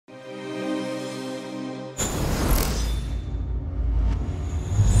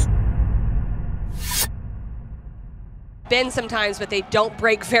bend sometimes, but they don't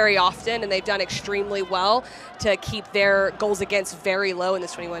break very often, and they've done extremely well to keep their goals against very low in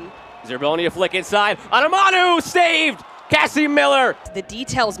this 21. Zerboni a flick inside. Anamanu saved! Cassie Miller. The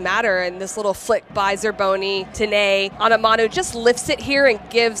details matter, and this little flick by Zerboni to Nay. Anamanu just lifts it here and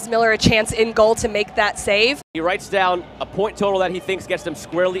gives Miller a chance in goal to make that save. He writes down a point total that he thinks gets them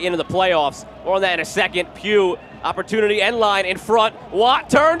squarely into the playoffs. More on that in a second. Pugh, opportunity end line in front. Watt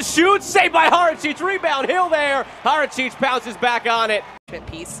turns, shoots, saved by Haracic. Rebound, Hill there. Haracic pounces back on it.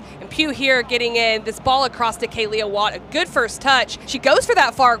 Piece. And Pugh here getting in this ball across to Kaylia Watt. A good first touch. She goes for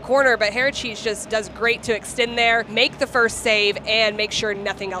that far corner, but Haracic just does great to extend there, make the first save, and make sure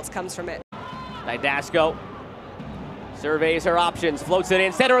nothing else comes from it. Dydasco surveys her options, floats it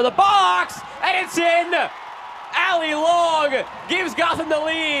in, center of the box, and it's in! Allie Long gives Gotham the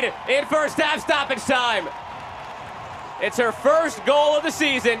lead in first half stoppage time. It's her first goal of the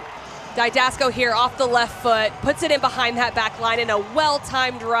season. Dydasco here off the left foot, puts it in behind that back line in a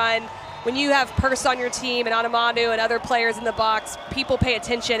well-timed run. When you have Purce on your team and Anamanu and other players in the box, people pay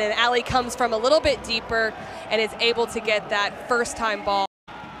attention, and Allie comes from a little bit deeper and is able to get that first-time ball.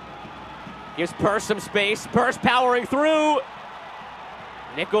 Gives Purce some space, Purce powering through.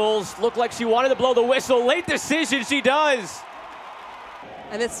 Nichols looked like she wanted to blow the whistle. Late decision, she does.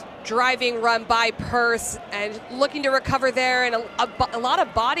 And this driving run by Purce and looking to recover there, and a lot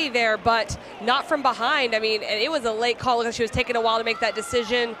of body there, but not from behind. I mean, and it was a late call because she was taking a while to make that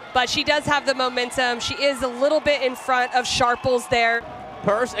decision, but she does have the momentum. She is a little bit in front of Sharples there.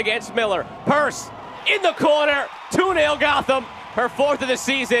 Purce against Miller. Purce in the corner, 2-0 Gotham. Her fourth of the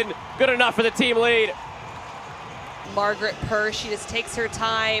season, good enough for the team lead. Margaret Purce, she just takes her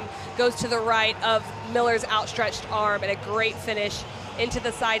time, goes to the right of Miller's outstretched arm, and a great finish into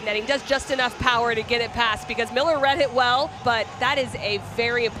the side netting. Does just enough power to get it past because Miller read it well, but that is a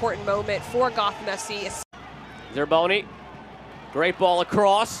very important moment for Gotham FC. Zerboni, great ball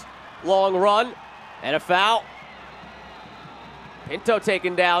across, long run, and a foul. Pinto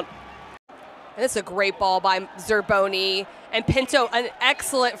taken down. And it's a great ball by Zerboni. And Pinto, an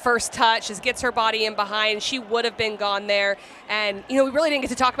excellent first touch, just gets her body in behind. She would have been gone there. And, you know, we really didn't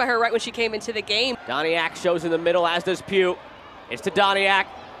get to talk about her right when she came into the game. Doniak shows in the middle, as does Pugh. It's to Doniak,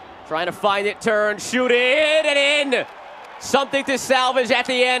 trying to find it, turn, shoot it, and in! Something to salvage at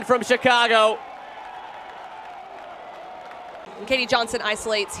the end from Chicago. And Katie Johnson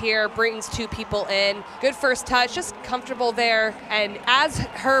isolates here, brings two people in. Good first touch, just comfortable there. And as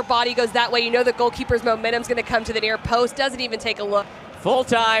her body goes that way, you know the goalkeeper's momentum's gonna come to the near post, doesn't even take a look. Full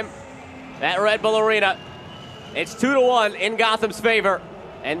time at Red Bull Arena. It's 2-1 in Gotham's favor,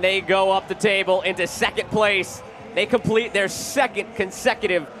 and they go up the table into second place. They complete their second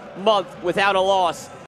consecutive month without a loss.